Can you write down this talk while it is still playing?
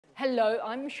Hello,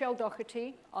 I'm Michele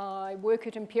Dougherty. I work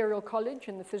at Imperial College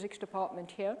in the physics department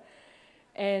here.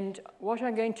 And what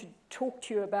I'm going to talk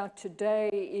to you about today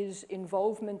is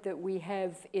involvement that we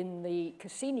have in the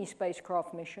Cassini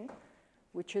spacecraft mission,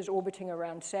 which is orbiting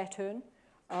around Saturn.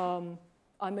 I'm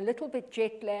a little bit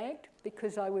jet-lagged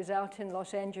because I was out in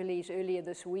Los Angeles earlier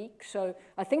this week. So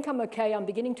I think I'm okay. I'm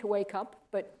beginning to wake up,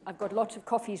 but I've got lots of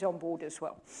coffees on board as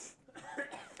well.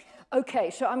 Okay,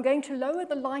 so I'm going to lower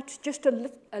the lights just a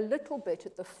little bit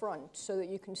at the front so that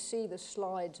you can see the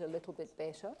slides a little bit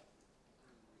better.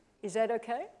 Is that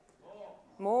okay?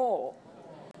 More.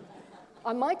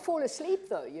 I might fall asleep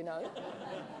though, you know.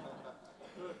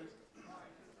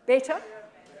 Better?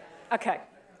 Okay.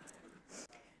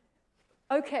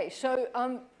 Okay,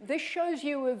 so this shows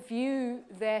you a view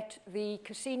that the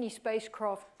Cassini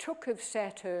spacecraft took of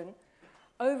Saturn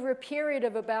over a period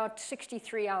of about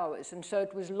 63 hours. And so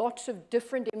it was lots of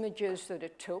different images that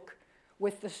it took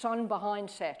with the sun behind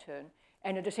Saturn,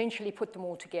 and it essentially put them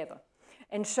all together.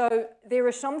 And so there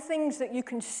are some things that you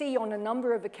can see on a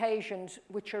number of occasions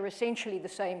which are essentially the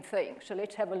same thing. So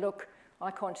let's have a look. I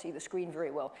can't see the screen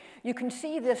very well. You can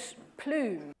see this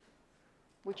plume,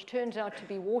 which turns out to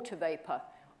be water vapor,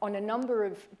 on a number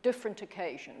of different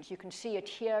occasions. You can see it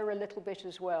here a little bit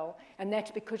as well, and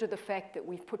that's because of the fact that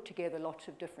we've put together lots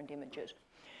of different images.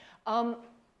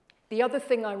 The other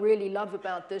thing I really love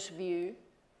about this view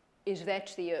is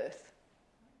that's the Earth.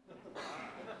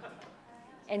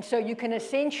 And so you can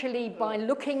essentially, by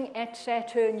looking at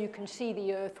Saturn, you can see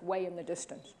the Earth way in the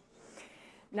distance.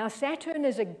 Now, Saturn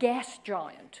is a gas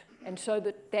giant. And so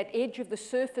that edge of the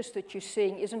surface that you're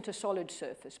seeing isn't a solid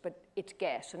surface, but it's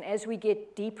gas. And as we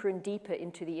get deeper and deeper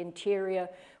into the interior,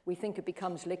 we think it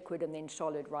becomes liquid and then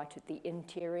solid right at the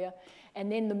interior.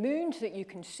 And then the moons that you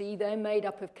can see, they're made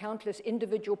up of countless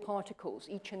individual particles,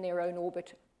 each in their own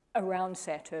orbit around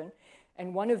Saturn.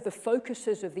 And one of the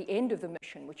focuses of the end of the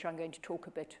mission, which I'm going to talk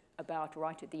a bit about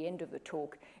right at the end of the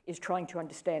talk, is trying to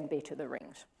understand better the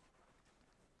rings.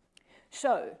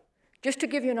 So, just to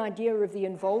give you an idea of the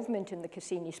involvement in the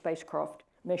Cassini spacecraft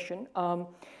mission,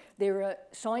 there are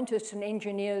scientists and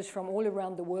engineers from all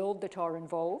around the world that are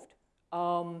involved.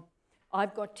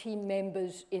 I've got team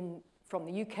members from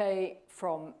the UK,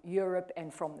 from Europe,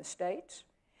 and from the States.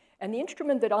 And the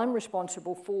instrument that I'm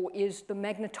responsible for is the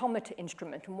magnetometer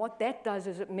instrument. And what that does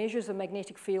is it measures the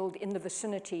magnetic field in the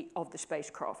vicinity of the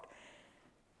spacecraft.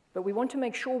 But we want to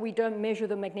make sure we don't measure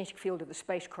the magnetic field of the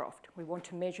spacecraft. We want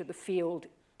to measure the field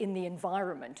in the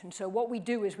environment. And so what we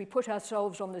do is we put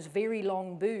ourselves on this very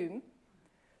long boom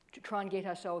to try and get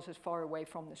ourselves as far away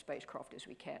from the spacecraft as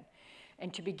we can.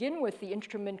 And to begin with, the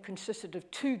instrument consisted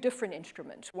of two different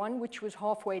instruments, one which was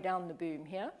halfway down the boom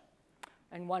here,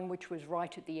 and one which was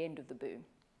right at the end of the boom.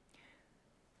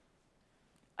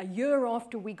 A year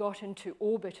after we got into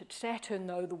orbit at Saturn,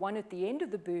 though, the one at the end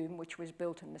of the boom, which was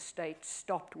built in the States,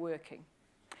 stopped working.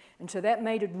 And so that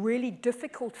made it really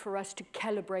difficult for us to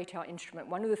calibrate our instrument.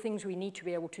 One of the things we need to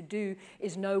be able to do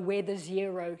is know where the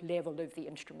zero level of the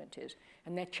instrument is,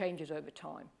 and that changes over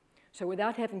time. So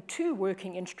without having two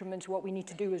working instruments, what we need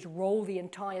to do is roll the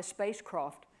entire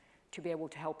spacecraft to be able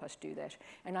to help us do that.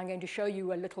 And I'm going to show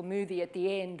you a little movie at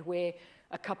the end where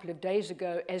a couple of days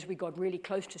ago, as we got really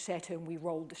close to Saturn, we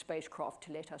rolled the spacecraft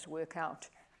to let us work out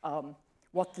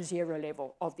what the zero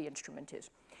level of the instrument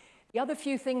is. The other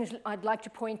few things I'd like to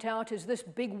point out is this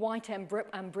big white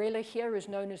umbrella here is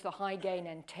known as the high-gain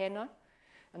antenna.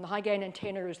 And the high-gain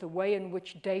antenna is the way in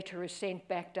which data is sent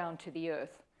back down to the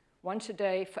Earth. Once a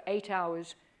day for 8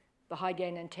 hours, the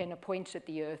high-gain antenna points at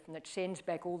the Earth, and it sends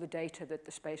back all the data that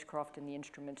the spacecraft and the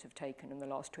instruments have taken in the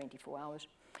last 24 hours.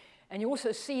 And you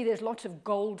also see there's lots of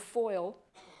gold foil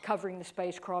covering the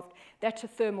spacecraft. That's a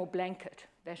thermal blanket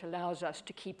that allows us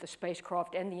to keep the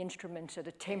spacecraft and the instruments at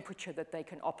a temperature that they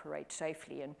can operate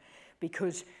safely in,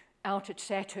 because out at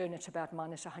Saturn, it's about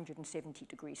minus 170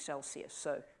 degrees Celsius.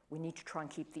 So we need to try and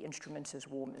keep the instruments as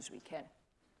warm as we can.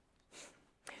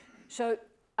 So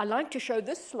I like to show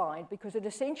this slide because it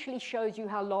essentially shows you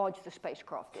how large the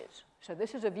spacecraft is. So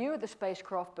this is a view of the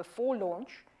spacecraft before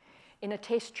launch in a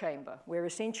test chamber, where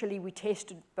essentially we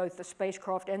tested both the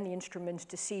spacecraft and the instruments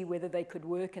to see whether they could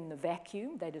work in the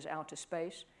vacuum, that is outer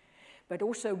space, but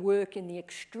also work in the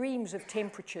extremes of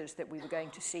temperatures that we were going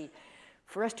to see.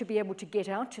 For us to be able to get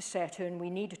out to Saturn,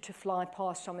 we needed to fly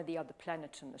past some of the other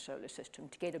planets in the solar system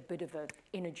to get a bit of an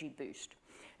energy boost.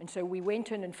 And so we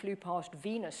went in and flew past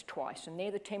Venus twice, and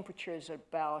there the temperature is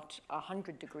about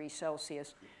 100 degrees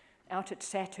Celsius. Out at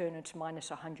Saturn, it's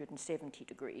minus 170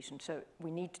 degrees. And so we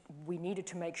needed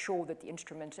to make sure that the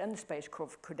instruments and the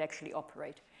spacecraft could actually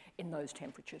operate in those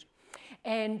temperatures.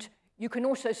 And you can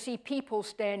also see people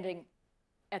standing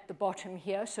at the bottom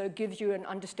here, so it gives you an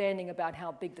understanding about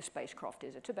how big the spacecraft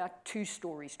is. It's about 2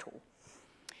 stories tall.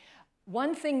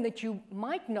 One thing that you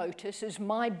might notice is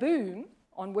my boom,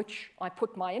 on which I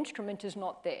put my instrument, is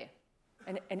not there.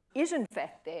 And is in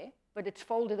fact there, but it's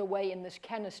folded away in this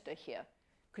canister here.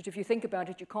 Because if you think about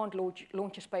it, you can't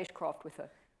launch a spacecraft with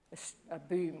a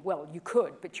boom. Well, you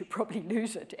could, but you probably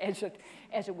lose it as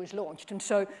it was launched. And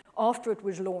so after it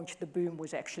was launched, the boom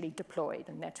was actually deployed,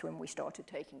 and that's when we started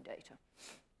taking data.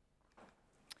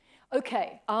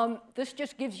 Okay, this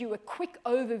just gives you a quick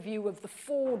overview of the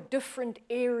 4 different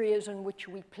areas in which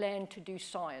we plan to do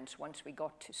science once we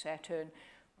got to Saturn.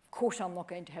 Of course, I'm not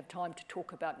going to have time to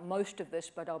talk about most of this,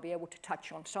 but I'll be able to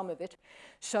touch on some of it.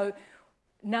 So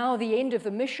now the end of the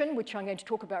mission, which I'm going to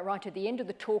talk about right at the end of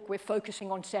the talk, we're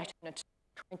focusing on Saturn and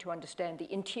trying to understand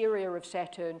the interior of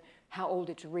Saturn, how old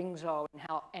its rings are,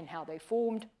 and how they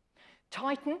formed.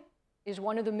 Titan is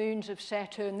one of the moons of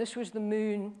Saturn. This was the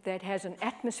moon that has an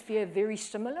atmosphere very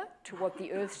similar to what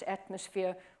the Earth's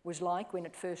atmosphere was like when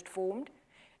it first formed.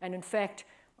 And in fact,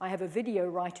 I have a video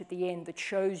right at the end that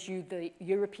shows you the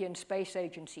European Space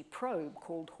Agency probe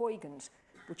called Huygens,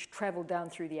 which traveled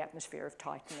down through the atmosphere of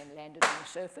Titan and landed on the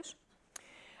surface.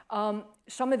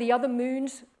 Some of the other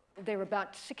moons, there are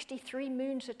about 63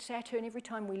 moons at Saturn. Every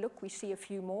time we look, we see a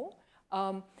few more.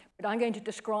 But I'm going to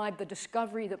describe the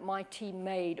discovery that my team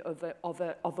made of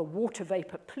a water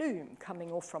vapor plume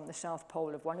coming off from the south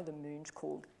pole of one of the moons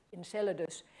called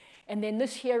Enceladus. And then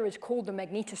this here is called the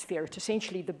magnetosphere. It's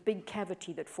essentially the big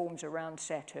cavity that forms around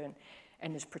Saturn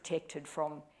and is protected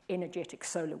from energetic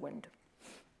solar wind.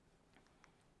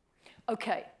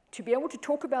 Okay, to be able to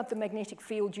talk about the magnetic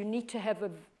field, you need to have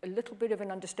a little bit of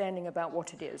an understanding about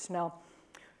what it is. Now,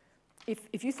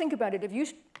 if you think about it,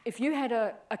 if you had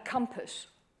a compass,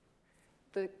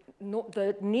 the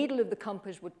needle of the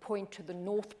compass would point to the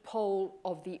north pole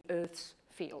of the Earth's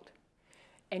field.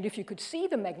 And if you could see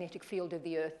the magnetic field of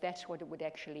the Earth, that's what it would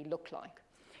actually look like.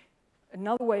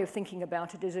 Another way of thinking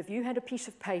about it is if you had a piece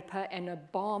of paper and a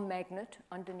bar magnet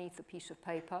underneath the piece of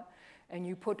paper, and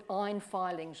you put iron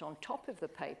filings on top of the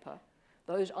paper,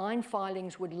 those iron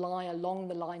filings would lie along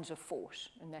the lines of force,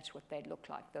 and that's what they'd look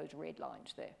like, those red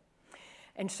lines there.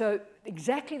 And so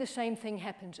exactly the same thing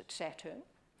happens at Saturn.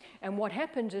 And what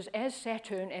happens is as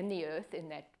Saturn and the Earth in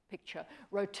that picture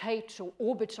rotates or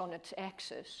orbits on its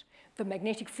axis, the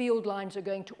magnetic field lines are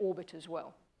going to orbit as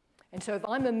well. And so if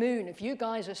I'm a moon, if you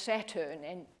guys are Saturn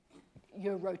and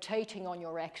you're rotating on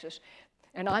your axis,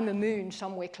 and I'm a moon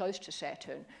somewhere close to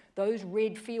Saturn, those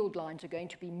red field lines are going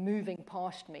to be moving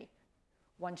past me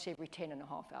once every 10.5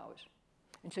 hours.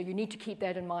 And so you need to keep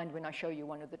that in mind when I show you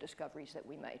one of the discoveries that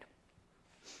we made.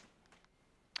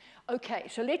 Okay,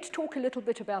 so let's talk a little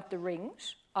bit about the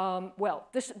rings. Well,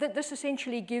 this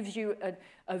essentially gives you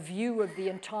a view of the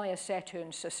entire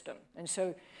Saturn system. And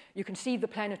so you can see the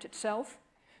planet itself,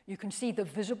 you can see the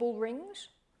visible rings,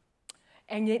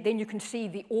 and then you can see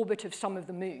the orbit of some of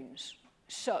the moons.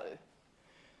 So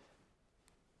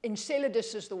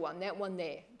Enceladus is the one, that one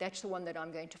there. That's the one that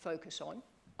I'm going to focus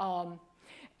on.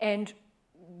 And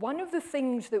one of the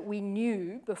things that we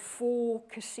knew before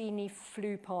Cassini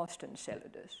flew past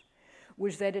Enceladus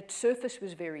was that its surface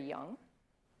was very young,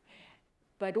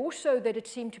 but also that it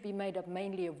seemed to be made up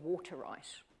mainly of water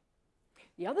ice.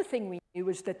 The other thing we knew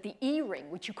was that the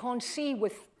E-ring, which you can't see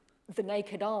with the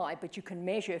naked eye, but you can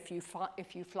measure if you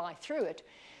fly through it,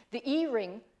 the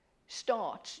E-ring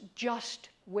starts just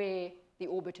where the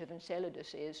orbit of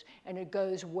Enceladus is, and it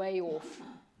goes way off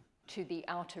to the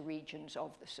outer regions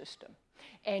of the system.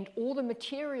 And all the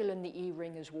material in the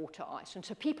E-ring is water ice. And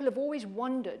so people have always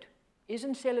wondered, is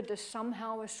Enceladus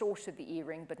somehow a source of the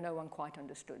E-ring? But no one quite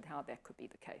understood how that could be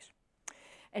the case.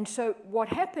 And so what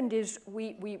happened is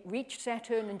we reached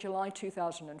Saturn in July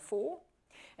 2004,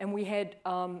 and we had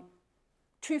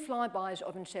 2 flybys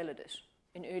of Enceladus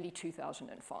in early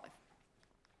 2005.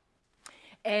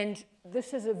 And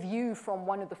this is a view from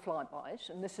one of the flybys,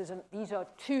 and these are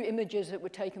 2 images that were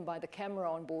taken by the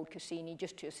camera on board Cassini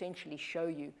just to essentially show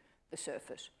you the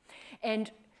surface.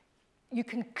 And you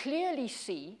can clearly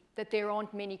see that there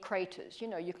aren't many craters. You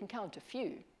know, you can count a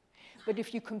few. But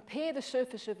if you compare the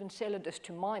surface of Enceladus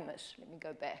to Mimas, let me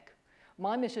go back.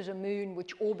 Mimas is a moon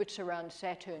which orbits around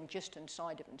Saturn just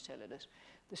inside of Enceladus.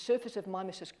 The surface of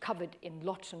Mimas is covered in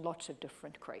lots and lots of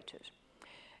different craters.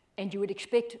 And you would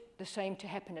expect the same to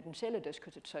happen at Enceladus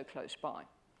because it's so close by.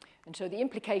 And so the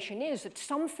implication is that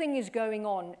something is going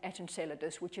on at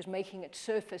Enceladus which is making its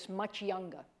surface much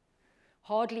younger.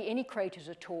 Hardly any craters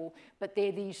at all, but there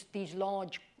are these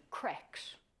large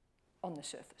cracks on the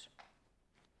surface.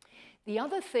 The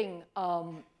other thing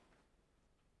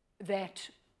that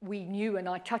we knew, and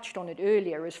I touched on it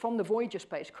earlier, is from the Voyager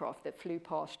spacecraft that flew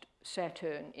past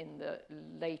Saturn in the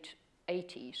late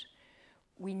 80s,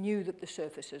 we knew that the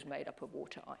surface is made up of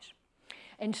water ice.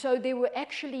 And so there were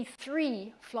actually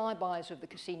 3 flybys of the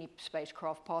Cassini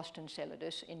spacecraft past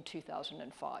Enceladus in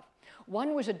 2005.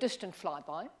 One was a distant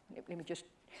flyby.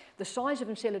 The size of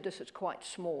Enceladus is quite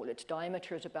small. Its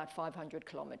diameter is about 500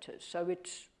 kilometers. So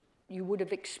you would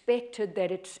have expected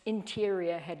that its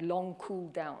interior had long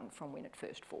cooled down from when it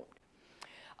first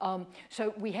formed.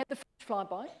 So we had the first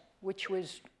flyby, which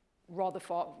was rather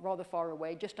far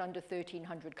away, just under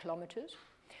 1,300 kilometers.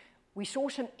 We saw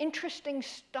some interesting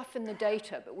stuff in the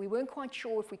data, but we weren't quite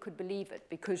sure if we could believe it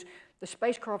because the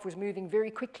spacecraft was moving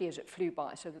very quickly as it flew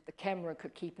by so that the camera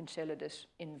could keep Enceladus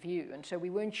in view. And so we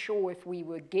weren't sure if we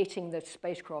were getting the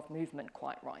spacecraft movement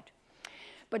quite right.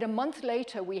 But a month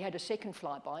later, we had a second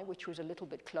flyby, which was a little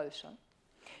bit closer.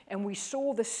 And we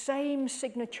saw the same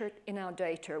signature in our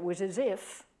data. It was as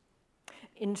if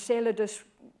Enceladus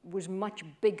was much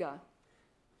bigger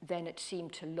than it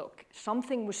seemed to look.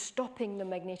 Something was stopping the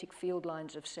magnetic field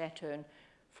lines of Saturn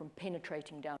from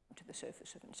penetrating down to the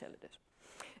surface of Enceladus.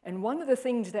 And one of the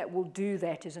things that will do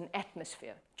that is an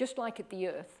atmosphere. Just like at the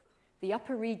Earth, the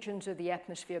upper regions of the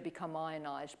atmosphere become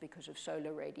ionized because of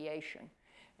solar radiation.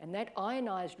 And that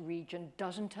ionized region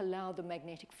doesn't allow the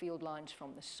magnetic field lines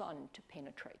from the sun to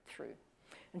penetrate through.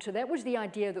 And so that was the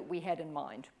idea that we had in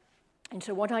mind. And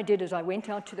so what I did is I went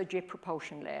out to the Jet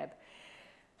Propulsion Lab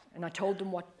and I told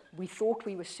them what we thought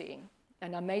we were seeing.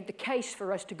 And I made the case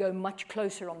for us to go much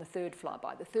closer on the third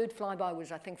flyby. The third flyby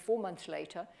was, I think, 4 months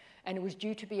later, and it was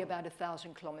due to be about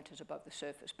 1,000 kilometers above the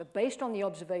surface. But based on the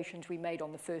observations we made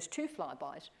on the first 2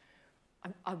 flybys,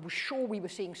 I was sure we were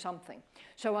seeing something.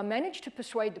 So I managed to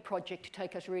persuade the project to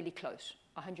take us really close,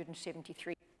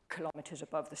 173 kilometers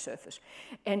above the surface.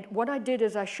 And what I did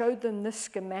is I showed them this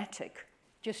schematic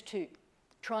just to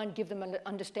try and give them an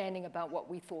understanding about what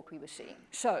we thought we were seeing.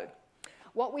 So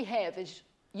what we have is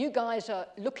you guys are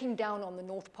looking down on the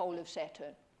North Pole of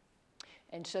Saturn.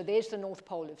 And so there's the North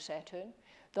Pole of Saturn.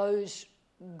 Those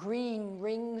green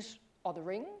rings are the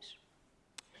rings.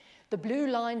 The blue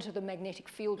lines are the magnetic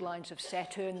field lines of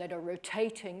Saturn that are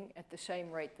rotating at the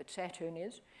same rate that Saturn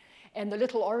is. And the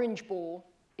little orange ball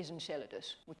is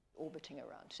Enceladus, which is orbiting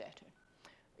around Saturn.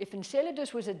 If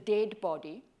Enceladus was a dead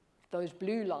body, those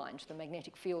blue lines, the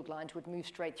magnetic field lines, would move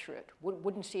straight through it,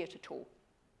 wouldn't see it at all.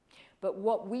 But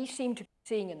what we seem to be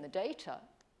seeing in the data,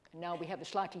 and now we have a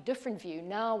slightly different view,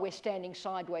 now we're standing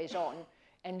sideways on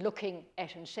and looking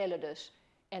at Enceladus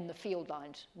and the field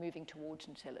lines moving towards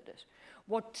Enceladus.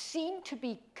 What seemed to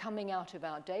be coming out of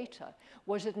our data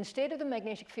was that instead of the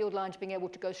magnetic field lines being able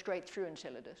to go straight through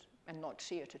Enceladus and not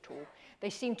see it at all, they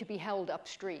seemed to be held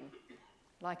upstream,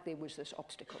 like there was this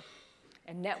obstacle.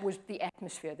 And that was the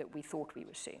atmosphere that we thought we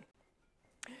were seeing.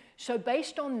 So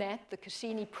based on that, the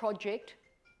Cassini project...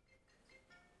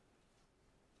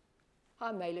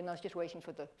 Hi, Malin, I was just waiting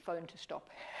for the phone to stop.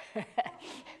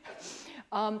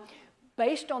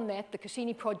 Based on that, the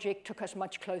Cassini project took us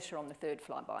much closer on the third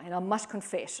flyby. And I must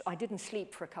confess, I didn't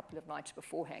sleep for a couple of nights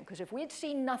beforehand, because if we had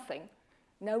seen nothing,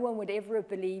 no one would ever have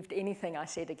believed anything I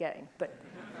said again. But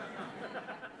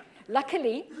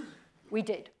luckily, we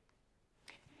did.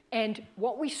 And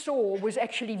what we saw was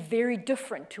actually very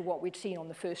different to what we'd seen on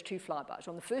the first 2 flybys.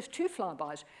 On the first 2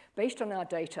 flybys, based on our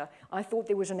data, I thought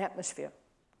there was an atmosphere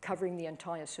covering the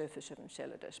entire surface of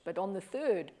Enceladus. But on the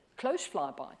third close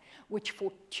flyby, which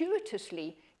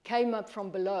fortuitously came up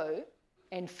from below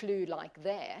and flew like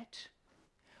that,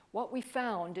 what we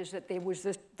found is that there was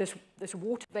this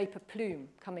water vapor plume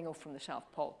coming off from the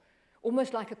South Pole,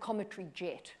 almost like a cometary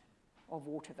jet of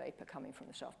water vapor coming from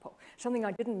the South Pole. Something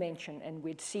I didn't mention, and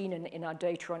we'd seen in our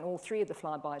data on all 3 of the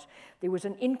flybys, there was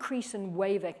an increase in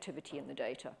wave activity in the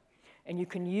data. And you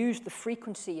can use the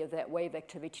frequency of that wave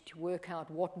activity to work out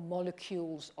what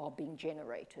molecules are being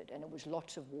generated. And it was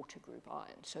lots of water group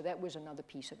ions. So that was another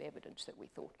piece of evidence that we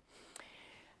thought.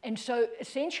 And so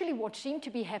essentially what seemed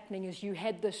to be happening is you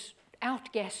had this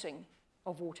outgassing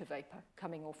of water vapor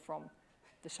coming off from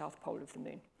the South Pole of the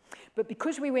Moon. But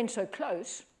because we went so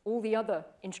close, all the other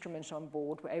instruments on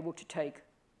board were able to take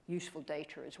useful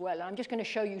data as well. And I'm just going to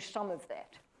show you some of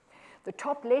that. The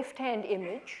top left-hand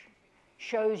image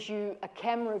shows you a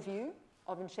camera view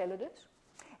of Enceladus.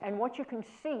 And what you can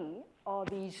see are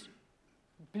these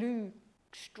blue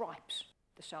stripes,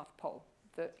 the South Pole.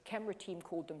 The camera team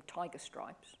called them tiger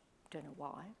stripes. Don't know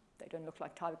why. They don't look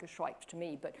like tiger stripes to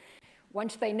me, but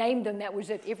once they named them, that was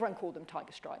it. Everyone called them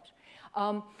tiger stripes.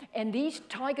 And these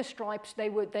tiger stripes, they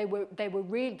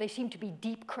seemed to be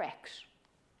deep cracks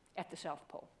at the South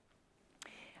Pole.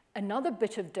 Another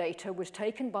bit of data was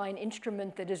taken by an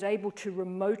instrument that is able to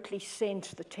remotely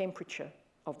sense the temperature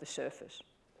of the surface.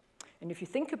 And if you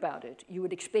think about it, you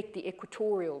would expect the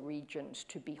equatorial regions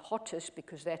to be hottest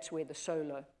because that's where the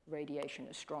solar radiation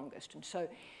is strongest. And so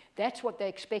that's what they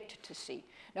expected to see.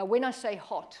 Now, when I say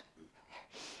hot,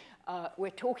 we're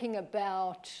talking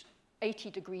about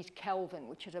 80 degrees Kelvin,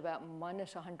 which is about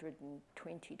minus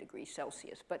 120 degrees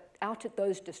Celsius. But out at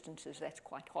those distances, that's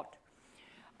quite hot.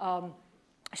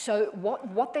 So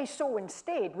what they saw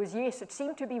instead was, yes, it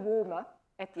seemed to be warmer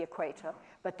at the equator,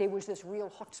 but there was this real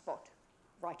hot spot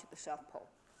right at the South Pole.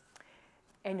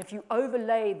 And if you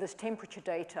overlay this temperature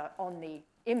data on the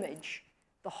image,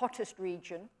 the hottest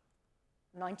region,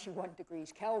 91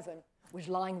 degrees Kelvin, was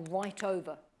lying right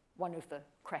over one of the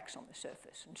cracks on the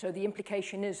surface. And so the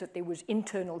implication is that there was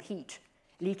internal heat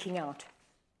leaking out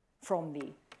from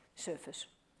the surface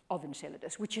of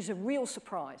Enceladus, which is a real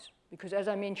surprise, because as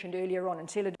I mentioned earlier on,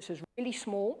 Enceladus is really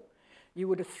small. You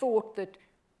would have thought that,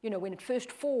 you know, when it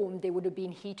first formed, there would have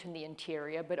been heat in the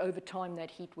interior, but over time that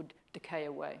heat would decay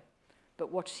away.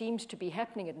 But what seems to be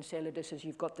happening at Enceladus is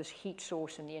you've got this heat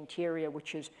source in the interior,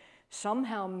 which is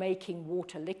somehow making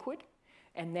water liquid,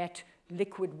 and that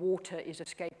liquid water is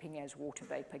escaping as water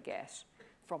vapor gas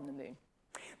from the moon.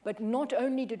 But not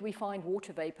only did we find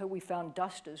water vapor, we found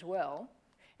dust as well.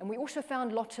 And we also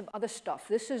found lots of other stuff.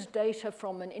 This is data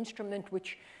from an instrument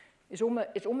which is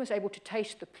almost able to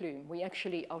taste the plume. We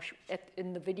actually,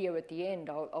 in the video at the end,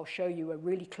 I'll show you a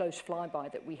really close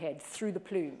flyby that we had through the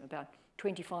plume, about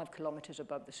 25 kilometers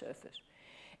above the surface.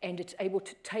 And it's able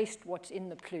to taste what's in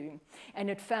the plume. And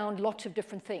it found lots of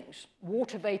different things.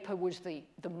 Water vapor was the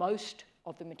most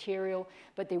of the material,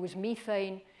 but there was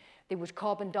methane, there was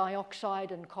carbon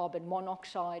dioxide and carbon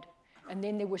monoxide, and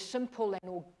then there was simple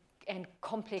and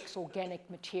complex organic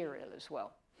material as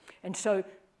well. And so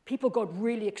people got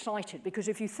really excited, because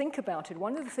if you think about it,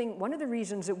 one of the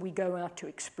reasons that we go out to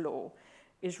explore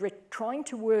is we're trying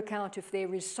to work out if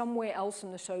there is somewhere else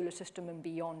in the solar system and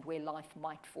beyond where life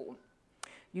might form.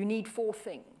 You need 4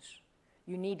 things.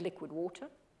 You need liquid water,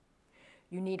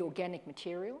 you need organic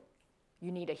material,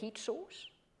 you need a heat source,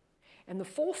 and the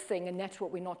 4th thing, and that's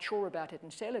what we're not sure about at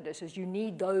Enceladus, is you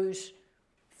need those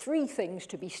 3 things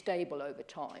to be stable over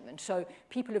time. And so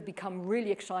people have become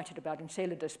really excited about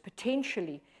Enceladus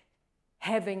potentially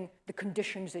having the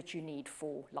conditions that you need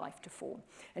for life to form.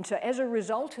 And so as a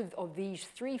result of these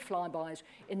 3 flybys,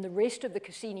 in the rest of the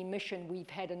Cassini mission, we've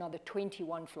had another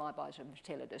 21 flybys of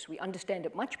Enceladus. We understand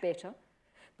it much better,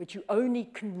 but you only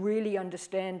can really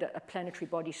understand a planetary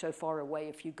body so far away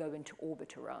if you go into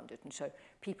orbit around it. And so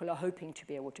people are hoping to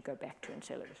be able to go back to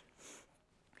Enceladus.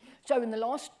 So in the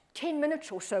last 10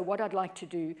 minutes or so, what I'd like to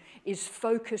do is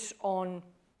focus on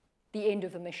the end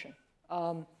of the mission.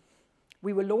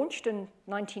 We were launched in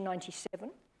 1997.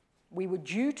 We were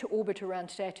due to orbit around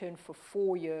Saturn for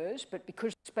 4 years, but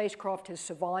because the spacecraft has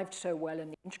survived so well,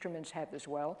 and the instruments have as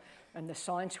well, and the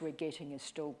science we're getting is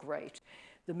still great,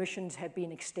 the missions have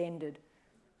been extended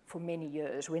for many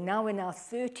years. We're now in our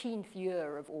 13th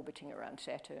year of orbiting around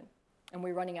Saturn, and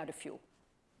we're running out of fuel.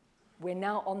 We're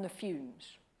now on the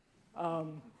fumes.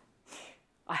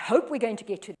 I hope we're going to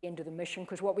get to the end of the mission,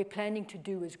 because what we're planning to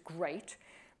do is great,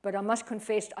 but I must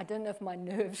confess, I don't know if my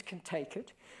nerves can take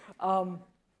it.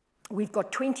 We've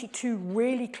got 22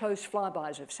 really close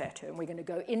flybys of Saturn. We're going to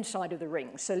go inside of the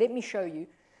ring. So let me show you.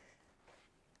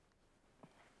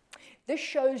 This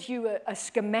shows you a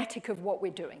schematic of what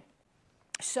we're doing.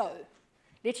 So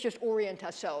let's just orient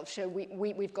ourselves. So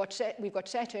we've got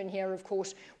Saturn here, of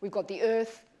course. We've got the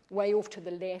Earth way off to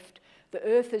the left. The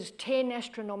Earth is 10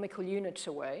 astronomical units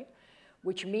away,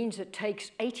 which means it takes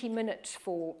 80 minutes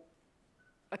for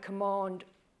a command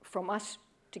from us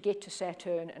to get to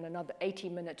Saturn, and another 80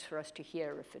 minutes for us to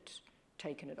hear if it's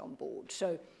taken it on board.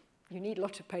 So you need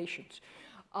lots of patience.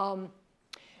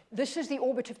 This is the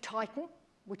orbit of Titan,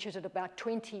 which is at about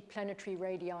 20 planetary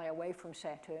radii away from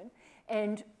Saturn.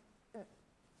 And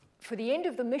for the end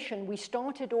of the mission, we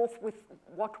started off with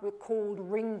what were called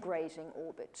ring-grazing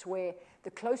orbits, where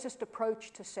the closest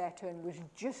approach to Saturn was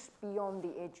just beyond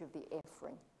the edge of the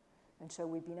F-ring. And so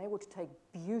we've been able to take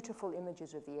beautiful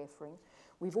images of the F-ring.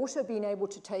 We've also been able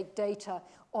to take data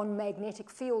on magnetic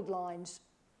field lines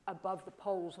above the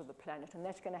poles of the planet, and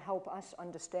that's going to help us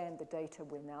understand the data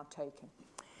we're now taking.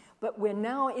 But we're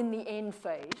now in the end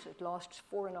phase. It lasts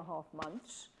 4.5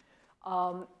 months.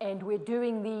 And we're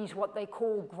doing these, what they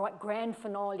call grand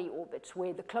finale orbits,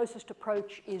 where the closest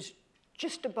approach is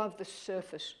just above the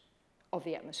surface of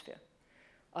the atmosphere.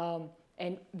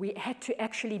 And we had to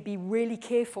actually be really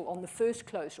careful on the first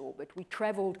close orbit. We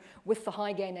traveled with the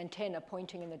high-gain antenna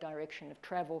pointing in the direction of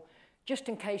travel just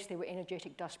in case there were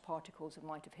energetic dust particles that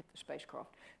might have hit the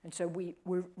spacecraft. And so we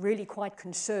were really quite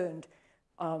concerned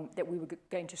that we were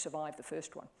going to survive the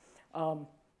first one.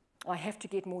 I have to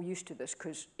get more used to this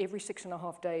because every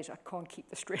 6.5 days I can't keep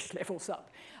the stress levels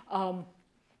up.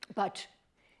 But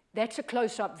that's a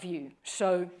close-up view.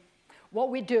 So what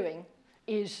we're doing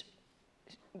is,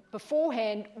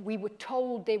 beforehand, we were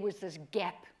told there was this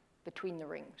gap between the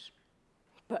rings.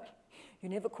 But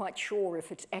you're never quite sure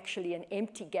if it's actually an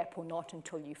empty gap or not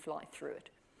until you fly through it.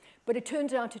 But it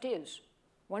turns out it is.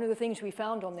 One of the things we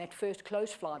found on that first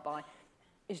close flyby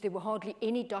is there were hardly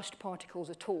any dust particles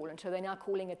at all, and so they're now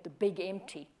calling it the big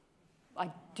empty.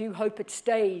 I do hope it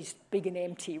stays big and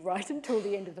empty right until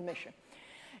the end of the mission.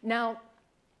 Now,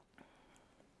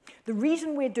 the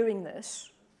reason we're doing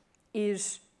this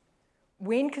is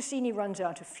when Cassini runs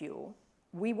out of fuel,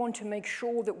 we want to make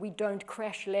sure that we don't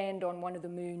crash land on one of the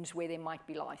moons where there might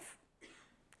be life,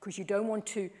 because you don't want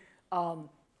to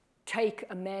take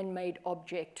a man-made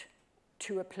object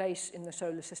to a place in the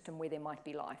solar system where there might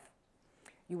be life.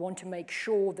 You want to make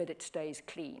sure that it stays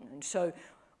clean. And so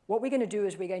what we're going to do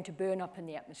is we're going to burn up in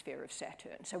the atmosphere of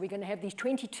Saturn. So we're going to have these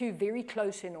 22 very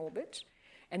close-in orbits,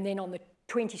 and then on the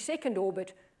 22nd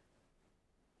orbit,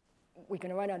 we're going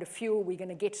to run out of fuel, we're going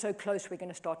to get so close, we're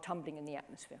going to start tumbling in the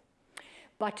atmosphere.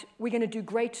 But we're going to do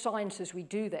great science as we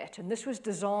do that, and this was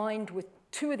designed with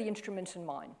two of the instruments in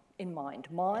mind,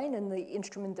 mine and the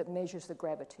instrument that measures the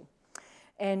gravity.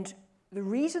 And the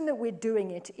reason that we're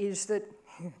doing it is that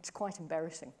it's quite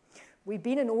embarrassing. We've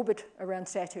been in orbit around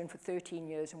Saturn for 13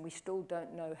 years, and we still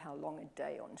don't know how long a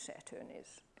day on Saturn is.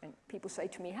 And people say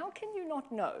to me, how can you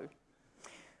not know?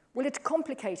 Well, it's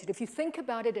complicated. If you think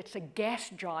about it, it's a gas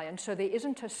giant, so there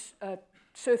isn't a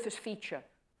surface feature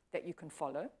that you can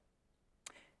follow.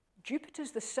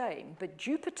 Jupiter's the same, but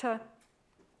Jupiter,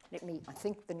 I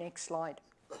think the next slide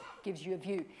gives you a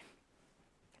view.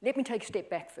 Let me take a step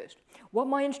back first. What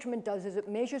my instrument does is it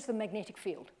measures the magnetic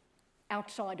field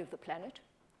outside of the planet,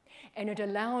 and it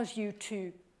allows you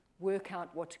to work out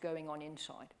what's going on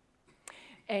inside.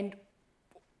 And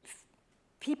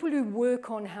people who work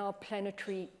on how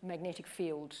planetary magnetic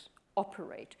fields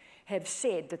operate have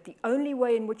said that the only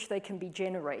way in which they can be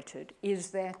generated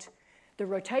is that the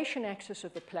rotation axis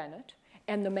of the planet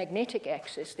and the magnetic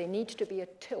axis, there needs to be a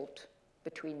tilt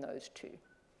between those two.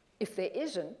 If there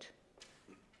isn't,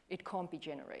 it can't be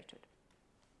generated.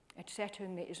 At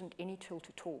Saturn, there isn't any tilt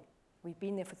at all. We've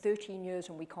been there for 13 years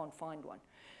and we can't find one.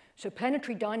 So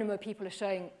planetary dynamo people are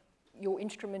saying, your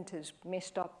instrument is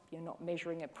messed up, you're not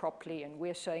measuring it properly, and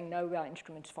we're saying, no, our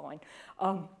instrument's fine.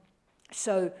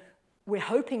 So we're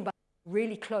hoping by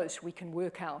really close we can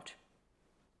work out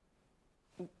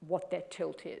what that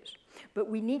tilt is. But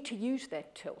we need to use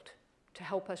that tilt to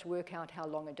help us work out how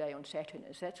long a day on Saturn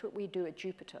is. That's what we do at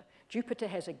Jupiter. Jupiter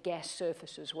has a gas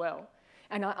surface as well.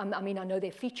 And I mean, I know there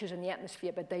are features in the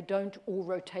atmosphere, but they don't all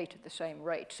rotate at the same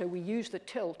rate. So we use the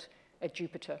tilt at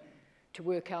Jupiter to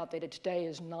work out that its day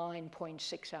is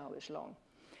 9.6 hours long.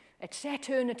 At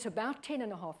Saturn, it's about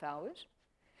 10.5 hours.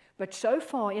 But so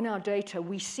far in our data,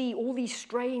 we see all these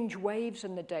strange waves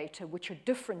in the data, which are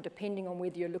different depending on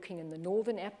whether you're looking in the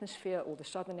northern atmosphere or the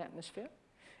southern atmosphere.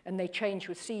 And they change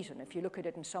with season. If you look at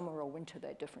it in summer or winter,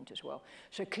 they're different as well.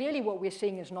 So clearly what we're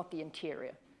seeing is not the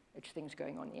interior. It's things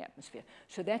going on in the atmosphere.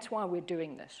 So that's why we're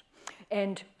doing this.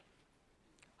 And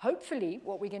hopefully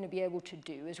what we're going to be able to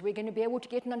do is we're going to be able to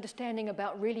get an understanding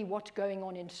about really what's going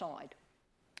on inside.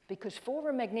 Because for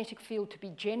a magnetic field to be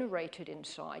generated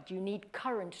inside, you need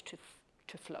current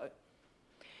to flow.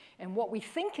 And what we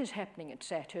think is happening at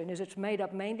Saturn is it's made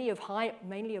up mainly of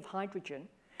hydrogen.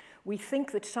 We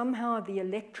think that somehow the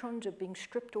electrons are being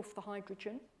stripped off the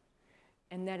hydrogen,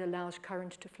 and that allows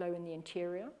current to flow in the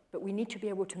interior. But we need to be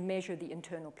able to measure the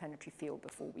internal planetary field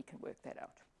before we can work that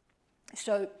out.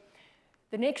 So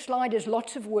the next slide is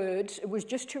lots of words. It was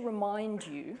just to remind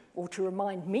you, or to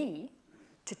remind me,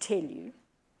 to tell you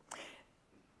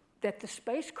that the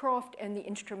spacecraft and the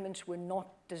instruments were not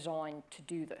designed to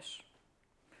do this.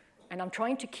 And I'm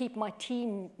trying to keep my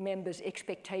team members'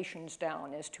 expectations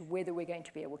down as to whether we're going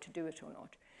to be able to do it or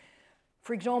not.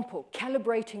 For example,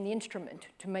 calibrating the instrument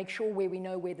to make sure where we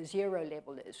know where the zero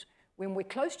level is. When we're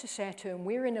close to Saturn,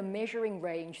 we're in a measuring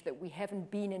range that we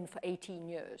haven't been in for 18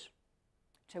 years.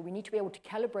 So we need to be able to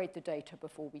calibrate the data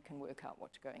before we can work out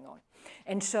what's going on.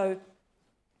 And so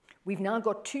we've now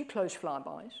got 2 close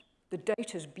flybys. The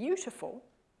data's beautiful,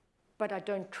 but I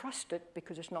don't trust it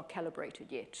because it's not calibrated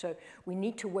yet. So we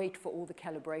need to wait for all the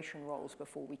calibration rolls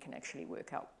before we can actually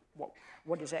work out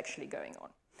what is actually going on.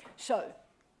 So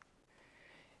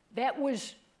that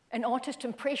was an artist's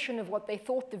impression of what they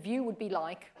thought the view would be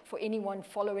like for anyone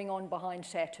following on behind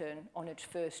Saturn on its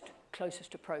first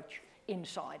closest approach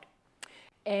inside.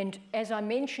 And as I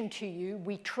mentioned to you,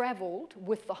 we traveled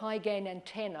with the high-gain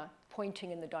antenna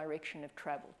pointing in the direction of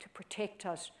travel to protect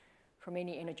us from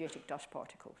any energetic dust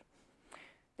particles.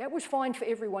 That was fine for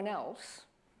everyone else.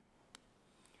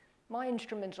 My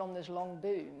instrument's on this long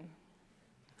boom.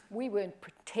 We weren't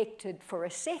protected for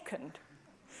a second.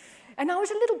 And I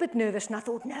was a little bit nervous, and I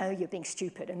thought, no, you're being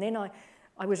stupid. And then I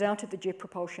was out at the Jet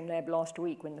Propulsion Lab last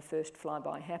week when the first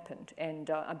flyby happened, and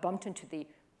I bumped into the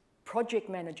project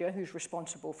manager who's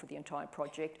responsible for the entire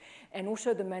project, and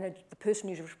also the person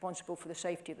who's responsible for the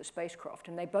safety of the spacecraft.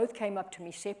 And they both came up to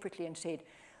me separately and said,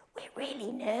 we're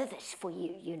really nervous for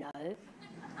you, you know.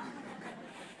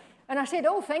 And I said,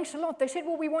 oh, thanks a lot. They said,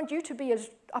 well, we want you to be as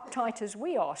uptight as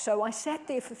we are. So I sat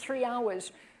there for 3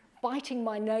 hours biting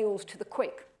my nails to the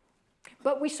quick.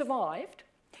 But we survived,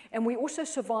 and we also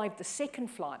survived the second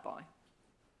flyby,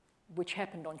 which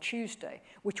happened on Tuesday,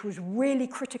 which was really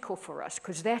critical for us,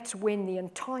 because that's when the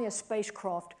entire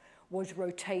spacecraft was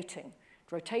rotating.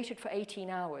 It rotated for 18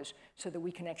 hours so that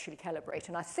we can actually calibrate.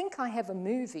 And I think I have a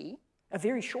movie, a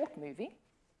very short movie.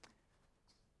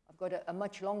 I've got a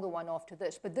much longer one after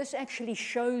this, but this actually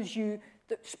shows you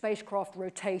the spacecraft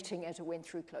rotating as it went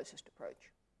through closest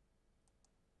approach.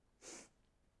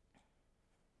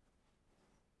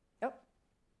 Yep.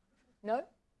 No?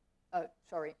 Oh,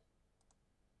 sorry.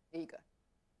 There you go.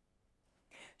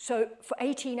 So for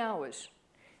 18 hours,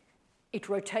 it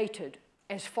rotated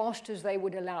as fast as they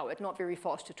would allow it, not very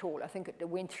fast at all. I think it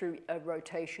went through a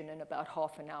rotation in about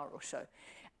half an hour or so.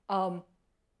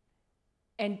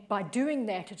 And by doing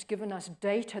that, it's given us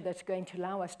data that's going to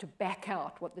allow us to back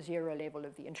out what the zero level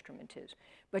of the instrument is.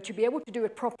 But to be able to do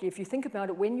it properly, if you think about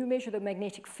it, when you measure the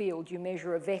magnetic field, you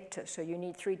measure a vector, so you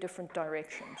need 3 different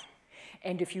directions.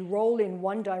 And if you roll in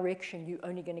one direction, you're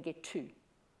only going to get 2.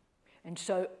 And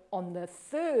so on the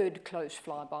third close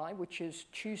flyby, which is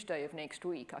Tuesday of next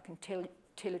week, I can tell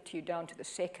it to you down to the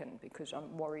second because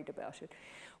I'm worried about it.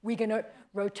 We're going to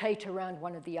rotate around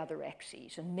one of the other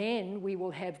axes, and then we will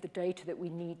have the data that we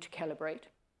need to calibrate.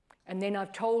 And then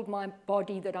I've told my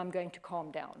body that I'm going to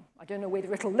calm down. I don't know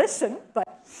whether it'll listen,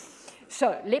 but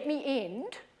so let me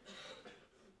end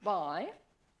by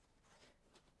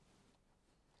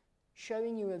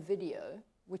showing you a video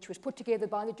which was put together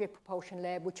by the Jet Propulsion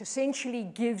Lab, which essentially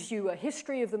gives you a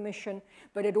history of the mission,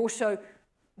 but it also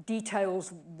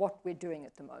details what we're doing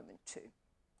at the moment too.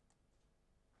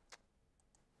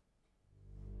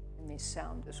 And there's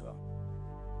sound as well.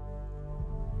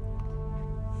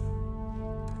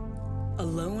 A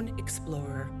lone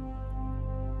explorer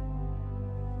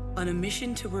on a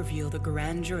mission to reveal the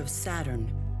grandeur of Saturn,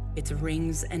 its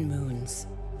rings and moons.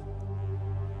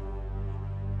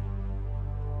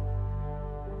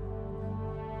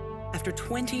 After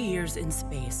 20 years in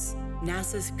space,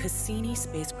 NASA's Cassini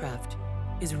spacecraft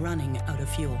is running out of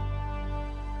fuel.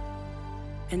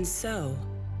 And so,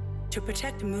 to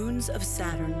protect moons of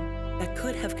Saturn that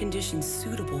could have conditions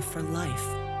suitable for life,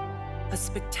 a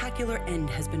spectacular end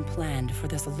has been planned for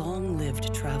this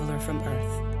long-lived traveler from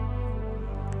Earth.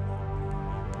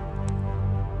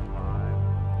 5,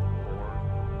 4,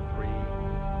 3,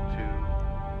 2,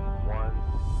 1.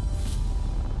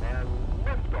 And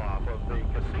liftoff of the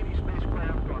Cassini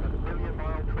spacecraft on a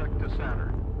billion-mile trek to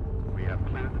Saturn. We have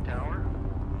cleared the tower.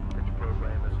 Which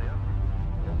program is in?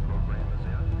 What program is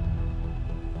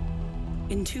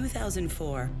in? In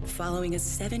 2004, following a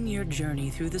 7-year journey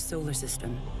through the solar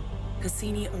system,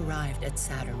 Cassini arrived at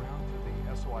Saturn.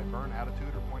 The SOI burn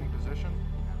attitude or pointing position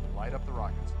and light up the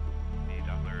rockets.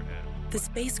 The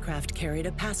spacecraft carried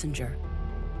a passenger,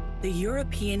 the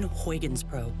European Huygens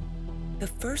probe, the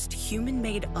first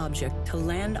human-made object to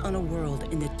land on a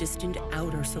world in the distant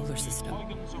outer solar system.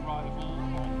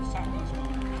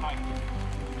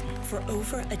 For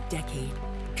over a decade,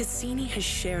 Cassini has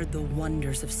shared the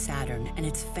wonders of Saturn and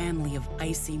its family of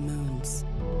icy moons,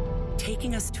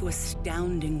 taking us to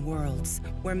astounding worlds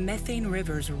where methane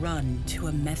rivers run to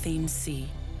a methane sea,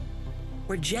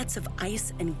 where jets of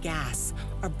ice and gas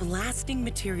are blasting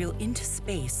material into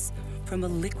space from a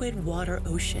liquid water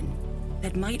ocean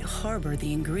that might harbor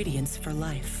the ingredients for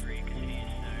life.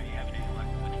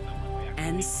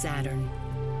 And Saturn,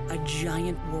 a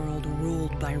giant world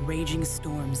ruled by raging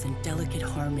storms and delicate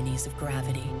harmonies of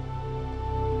gravity.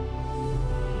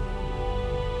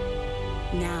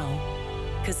 Now,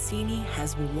 Cassini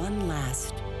has one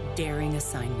last daring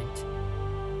assignment.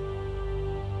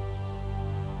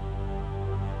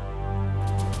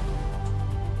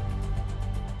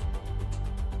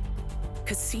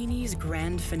 Cassini's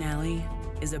grand finale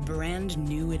is a brand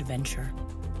new adventure,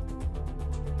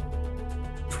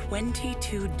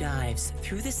 22 dives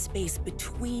through the space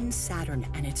between Saturn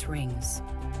and its rings.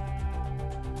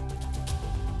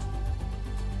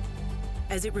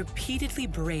 As it repeatedly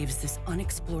braves this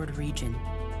unexplored region,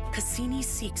 Cassini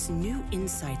seeks new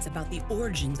insights about the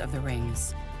origins of the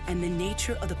rings and the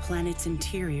nature of the planet's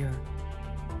interior,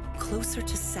 closer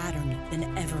to Saturn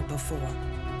than ever before.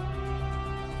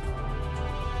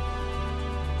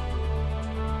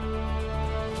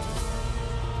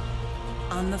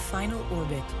 On the final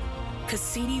orbit,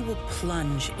 Cassini will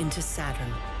plunge into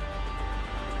Saturn,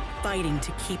 fighting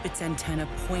to keep its antenna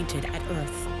pointed at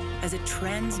Earth as it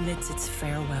transmits its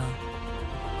farewell.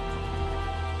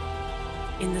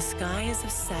 In the skies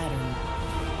of Saturn,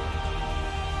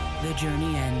 the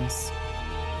journey ends,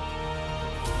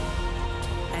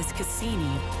 as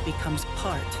Cassini becomes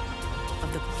part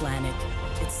of the planet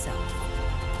itself.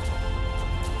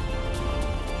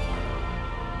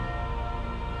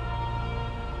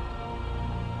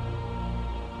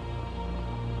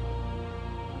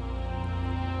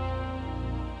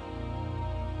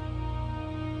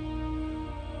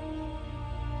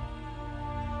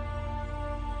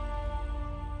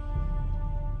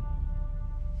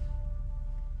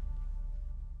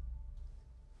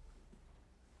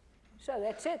 So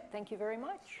that's it. Thank you very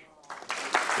much.